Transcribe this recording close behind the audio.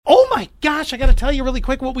my gosh, I got to tell you really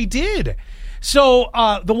quick what we did. So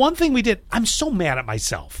the one thing we did, I'm so mad at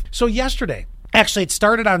myself. So yesterday, actually it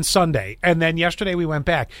started on Sunday, and then yesterday we went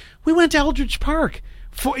back. We went to Eldridge Park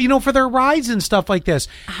for their rides and stuff like this.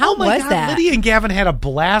 How was that? Lydia and Gavin had a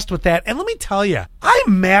blast with that. And let me tell you,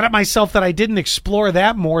 I'm mad at myself that I didn't explore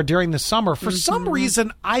that more during the summer. For some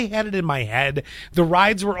reason, I had it in my head. The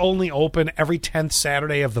rides were only open every 10th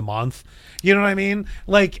Saturday of the month. You know what I mean?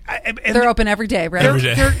 Like, they're open every day, right? Every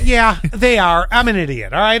day. Yeah, they are. I'm an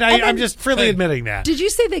idiot. All right, I'm just freely admitting that. Did you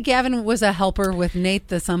say that Gavin was a helper with Nate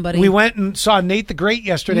the somebody? We went and saw Nate the Great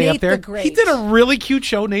yesterday up there. Nate the Great. He did a really cute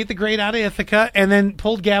show, Nate the Great out of Ithaca, and then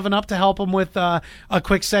pulled Gavin up to help him with a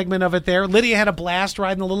quick segment of it there. Lydia had a blast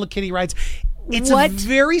riding the little kiddie rides. It's a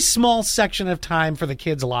very small section of time for the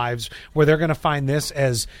kids' lives where they're going to find this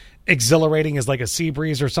as exhilarating as like a sea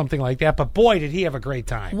breeze or something like that. But boy, did he have a great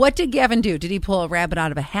time. What did Gavin do? Did he pull a rabbit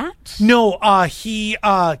out of a hat? No,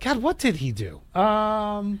 God, what did he do?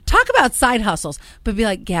 Talk about side hustles, but be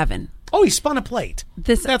like, Gavin. Oh, he spun a plate.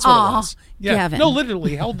 That's what it was. Yeah. Gavin. No,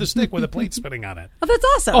 literally held the stick with a plate spinning on it. Oh, that's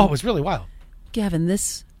awesome. Oh, it was really wild. Gavin,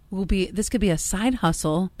 this could be a side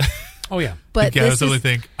hustle. Oh, yeah. But Gavin suddenly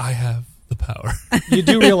think, I have the power. You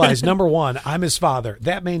do realize, number one, I'm his father.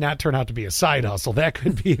 That may not turn out to be a side hustle. That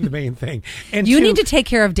could be the main thing. And you need to take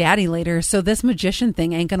care of Daddy later, so this magician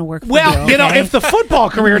thing ain't going to work for you. Well, okay? If the football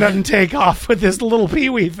career doesn't take off with this little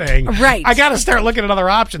Pee-wee thing, right? I got to start looking at other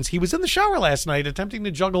options. He was in the shower last night attempting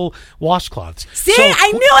to juggle washcloths. See,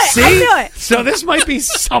 I knew it. I knew it. So this might be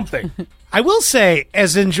something. I will say,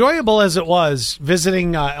 as enjoyable as it was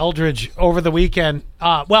visiting Eldridge over the weekend,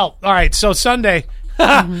 all right, so Sunday,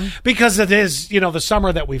 because it is, the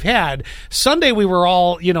summer that we've had, Sunday we were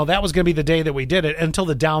all, that was going to be the day that we did it until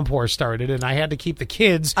the downpour started, and I had to keep the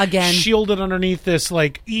kids again shielded underneath this,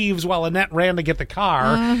 eaves while Annette ran to get the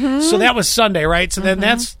car. So that was Sunday, right? So then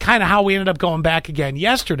that's kind of how we ended up going back again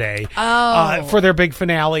yesterday for their big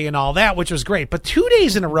finale and all that, which was great. But 2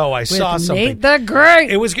 days in a row, I saw something. Nate the Great.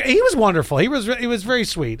 He was wonderful. He was very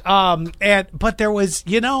sweet. But there was,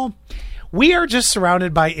 we are just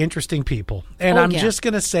surrounded by interesting people, and I'm just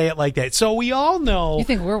going to say it like that. So we all know. You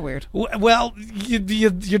think we're weird? Well,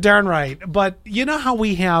 you're darn right. But you know how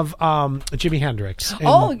we have Jimi Hendrix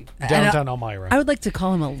in downtown Elmira. I would like to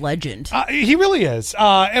call him a legend. He really is,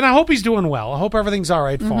 and I hope he's doing well. I hope everything's all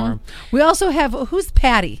right for him. We also have who's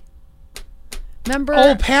Patty? Remember?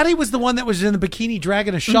 Oh, Patty was the one that was in the bikini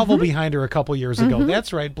dragging a shovel behind her a couple years ago.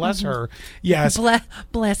 That's right. Bless her. Yes.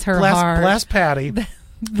 Bless her heart. Bless Patty.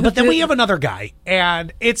 But then we have another guy,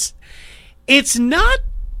 and it's not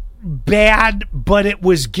bad, but it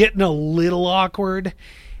was getting a little awkward.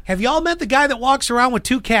 Have y'all met the guy that walks around with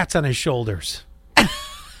 2 cats on his shoulders?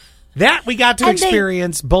 That we got to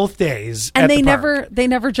experience both days. And at the park. They they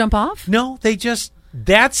never jump off? No, they just.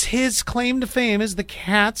 That's his claim to fame is the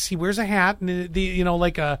cats. He wears a hat, and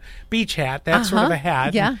like a beach hat. That's sort of a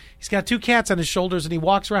hat. Yeah. And he's got 2 cats on his shoulders, and he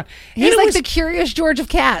walks around. He's like the Curious George of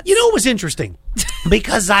cats. It was interesting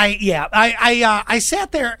because I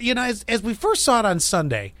sat there, as we first saw it on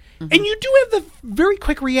Sunday, and you do have the very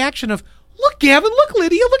quick reaction of, look, Gavin, look,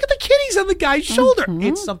 Lydia, look at the kitties on the guy's shoulder.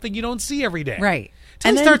 It's something you don't see every day. Right.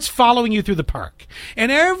 And then starts following you through the park.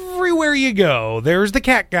 And everywhere you go, there's the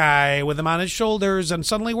cat guy with him on his shoulders, and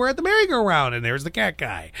suddenly we're at the merry-go-round, and there's the cat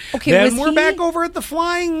guy. Okay, then we're back over at the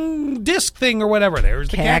flying disc thing or whatever. There's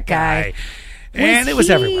the cat guy. And it was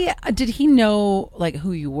everywhere. Did he know,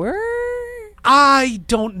 who you were? I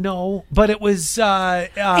don't know, but it was...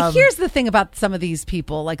 Here's the thing about some of these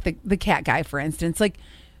people, like the cat guy, for instance.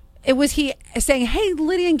 Was he saying, hey,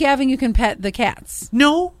 Lydia and Gavin, you can pet the cats?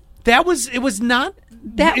 No. It was not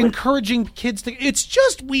encouraging kids to. It's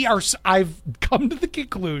just I've come to the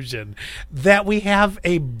conclusion that we have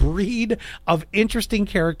a breed of interesting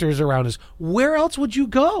characters around us. Where else would you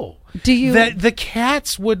go? That the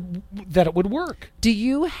cats that it would work? Do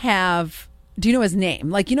you know his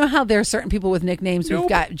name? You know how there are certain people with nicknames? Nope. We've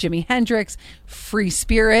got Jimi Hendrix, Free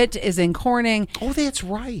Spirit is in Corning. Oh, that's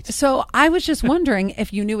right. So I was just wondering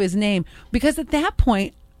if you knew his name, because at that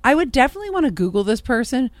point, I would definitely want to Google this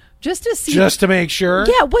person just to see. Just to make sure?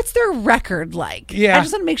 Yeah, what's their record like? Yeah. I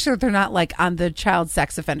just want to make sure they're not on the child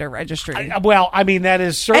sex offender registry. That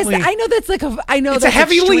is certainly. I know that's it's a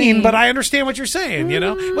heavy lean, but I understand what you're saying,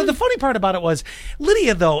 But the funny part about it was,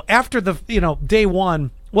 Lydia, though, after the, day one,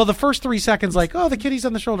 well, the first 3 seconds, the kitty's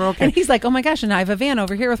on the shoulder, okay. And he's like, oh my gosh, and I have a van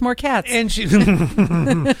over here with more cats. And she, the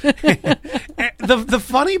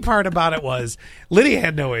funny part about it was, Lydia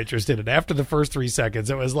had no interest in it. After the first 3 seconds,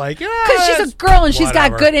 it was like, because she's a girl and she's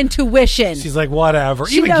got good intuition. She's like, whatever.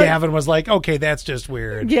 Even Gavin was like, okay, that's just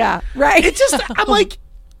weird. Yeah, right. It just, I'm like,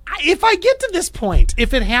 if I get to this point,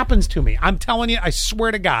 if it happens to me, I'm telling you, I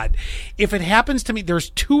swear to God, if it happens to me, there's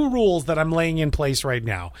 2 rules that I'm laying in place right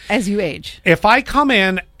now. As you age. If I come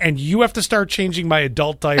in and you have to start changing my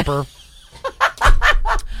adult diaper...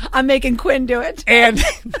 I'm making Quinn do it. And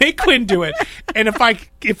make Quinn do it. And if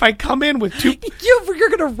I come in with 2... You're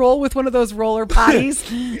going to roll with one of those roller potties.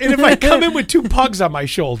 And if I come in with 2 pugs on my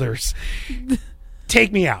shoulders,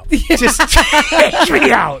 take me out. Just take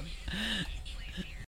me out.